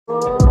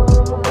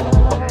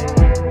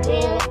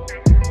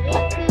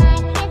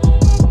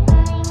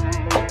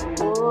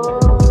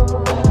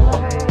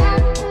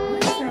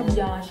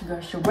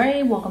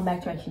Sherray. Welcome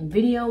back to our reaction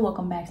video.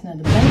 Welcome back to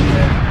another banger.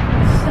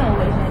 So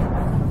it has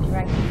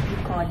directly a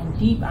group called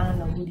Indeep. I don't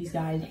know who these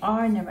guys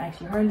are. Never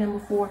actually heard of them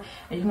before.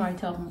 As you can already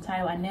tell from the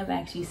title, I never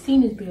actually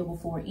seen this video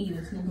before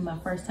either. So this is my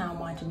first time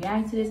watching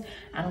react to this.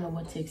 I don't know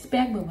what to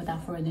expect, but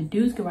without further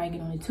ado, let's go right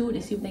get on into it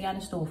and see what they got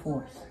in store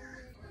for us.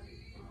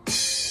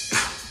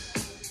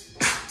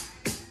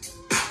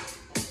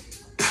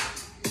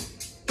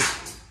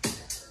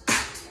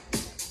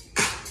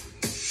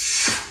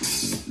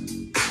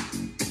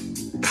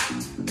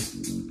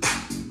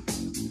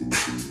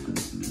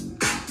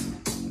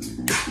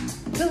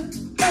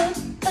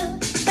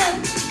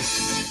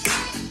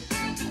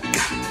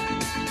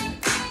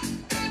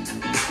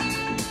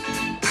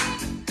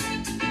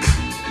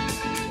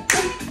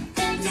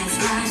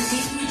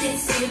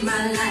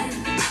 My life.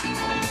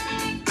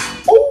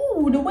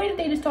 Oh, the way that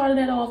they just started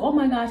that off. Oh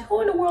my gosh,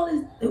 who in the world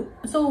is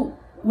so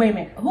wait a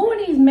minute, who are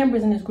these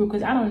members in this group?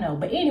 Because I don't know,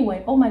 but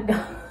anyway, oh my gosh.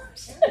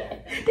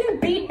 That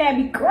beat had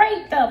me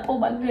cranked up. Oh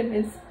my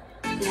goodness.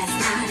 Last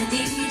night a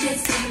DJ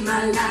saved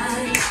my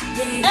life,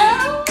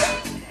 yeah. Oh.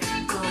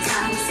 Cause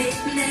I was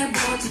sitting there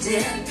bored to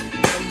death,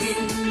 and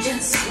in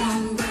just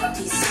one breath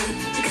he said,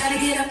 you gotta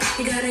get up,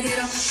 you gotta get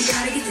up, you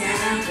gotta get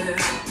down, girl.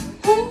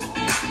 Ooh.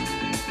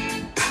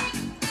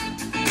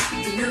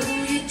 You know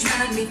you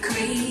drive me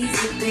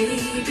crazy,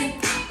 baby.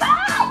 Oh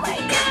my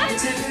God. You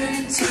turn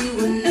into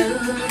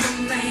another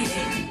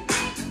man.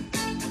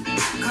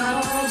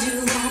 Called you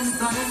on the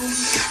phone,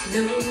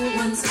 no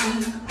one's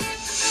home.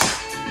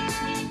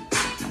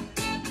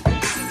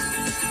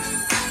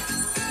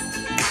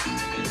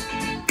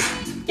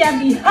 Got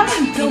me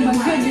hyped, oh my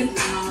goodness.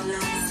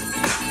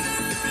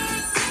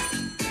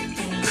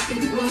 And if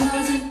it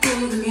wasn't for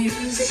the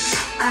music,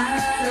 I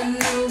don't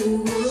know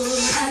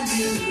what I'd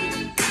do.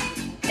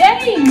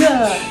 Dang!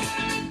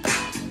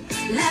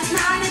 Last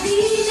night a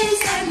DJ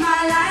saved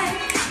my life.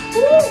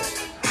 Woo.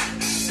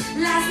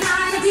 Last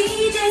night a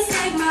DJ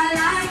saved my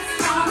life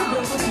from a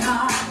broken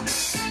heart.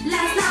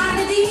 Last night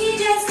a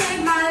DJ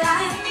saved my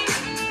life.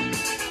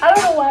 I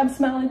don't know why I'm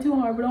smiling too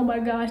hard, but oh my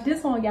gosh,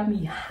 this song got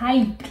me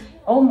hyped.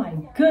 Oh my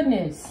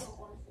goodness.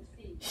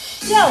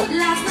 Show.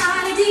 Last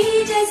night a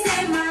DJ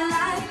saved my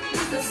life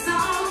with a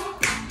song.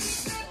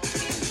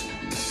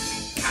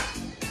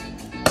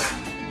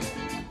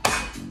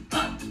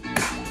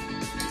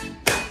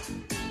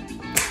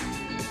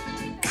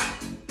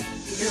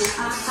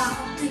 I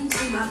hopped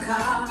into my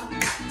car.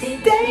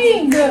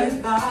 Dang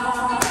good.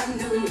 Oh,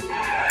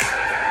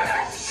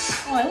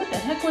 Oh, what the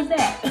heck was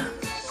that?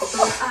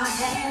 I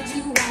had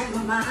you on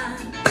my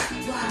mind.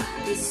 Why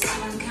be so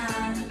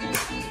unkind?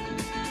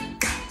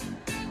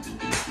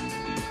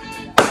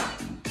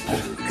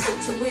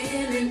 Coach a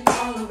winning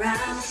all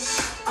around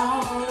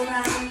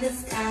this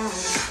town.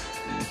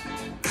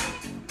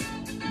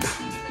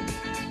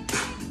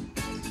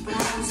 But I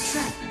was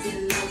trapped in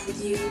love with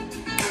you,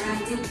 and I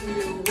didn't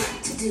know what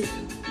to do.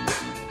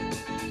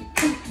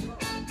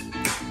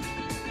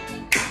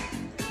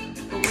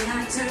 But when I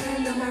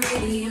turned on my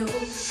radio,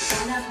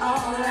 found out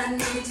all I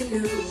needed to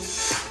know.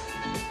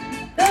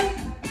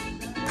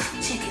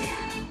 Check it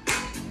out.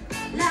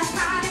 Last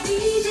night a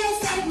DJ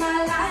saved my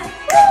life.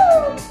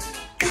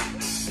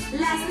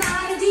 Last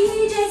night a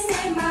DJ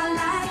saved my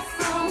life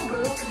from a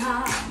broken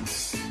heart.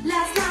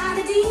 Last night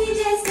a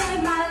DJ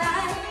saved my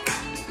life.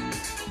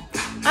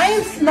 I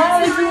am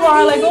smiling too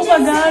hard, like, oh my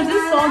gosh,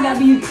 this song got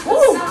me.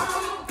 Ooh.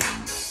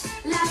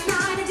 Last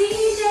night a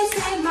DJ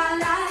saved my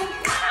life.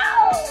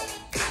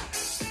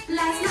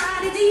 Last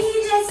night a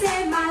DJ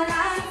saved my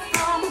life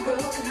from a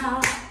broken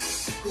heart.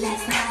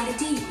 Last night a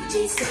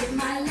DJ saved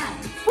my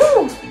life.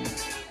 Woo.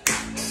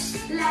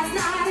 Last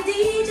night a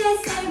DJ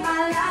saved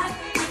my life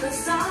with a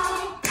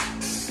song.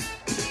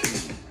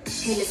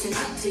 Hey, listen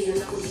up to your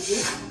local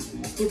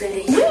DJ. You better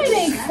hear Where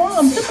they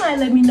from? Somebody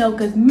let me know,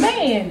 cause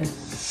man.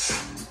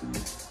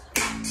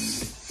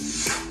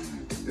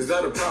 It's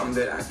not a problem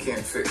that I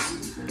can't fix,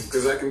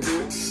 cause I can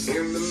do it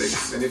in the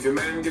mix. And if your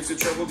man gives you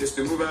trouble, just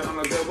to move out on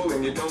a double,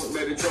 and you don't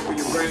let it trouble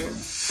your brain,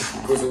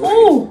 cause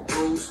away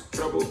goes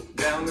trouble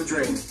down the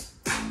drain.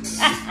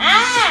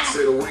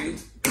 Said away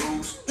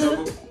goes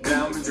trouble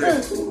down the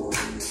drain.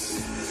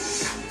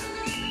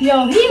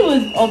 Yo, he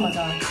was, oh my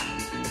God.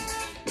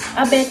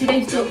 I bet you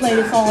they still play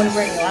this song on the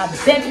radio. I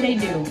bet you they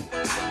do.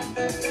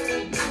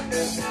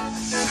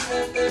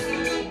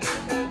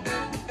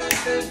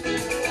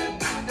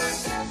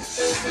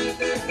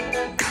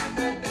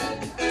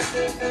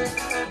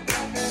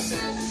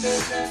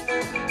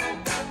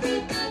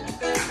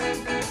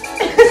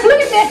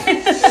 Look at that.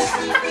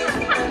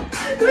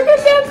 Look at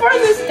that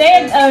person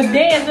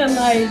dancing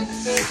like.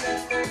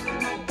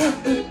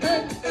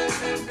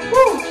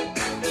 Woo.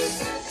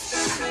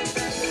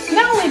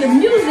 Not only the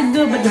music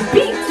good, but the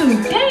beat too.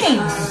 Dang.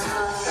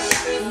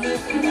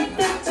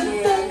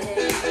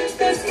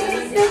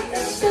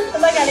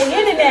 Like I done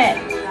ended that.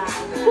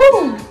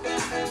 Woo.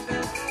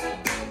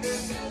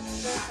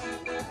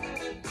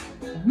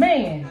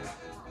 Man.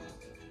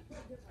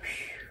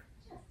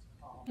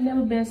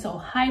 Never been so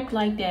hyped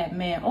like that,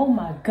 man. Oh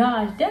my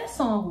gosh, that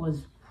song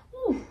was,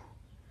 whew.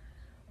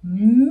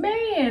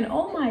 Man,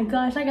 oh my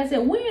gosh, like I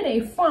said, where are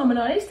they from and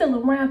are they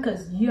still around?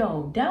 Because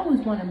yo, that was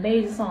one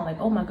amazing song. Like,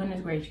 oh my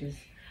goodness gracious,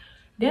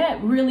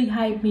 that really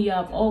hyped me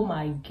up. Oh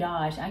my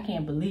gosh, I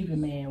can't believe it,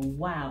 man.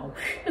 Wow.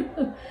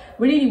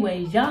 But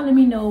anyways, y'all let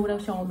me know what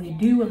else y'all want me to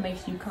do, and make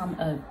sure you comment.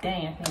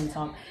 Dang, I can't even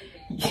talk.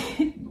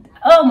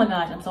 Oh my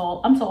gosh, I'm so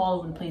all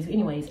over the place.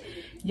 Anyways,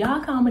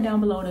 y'all comment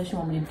down below what you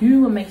want me to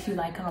do, and make sure you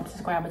like, comment,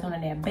 subscribe, and turn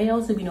on that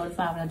bell so be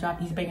notified when I drop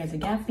these bangers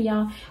again for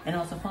y'all. And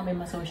also follow me in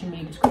my social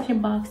media description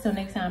box. Till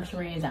next time,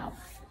 Sheray is out.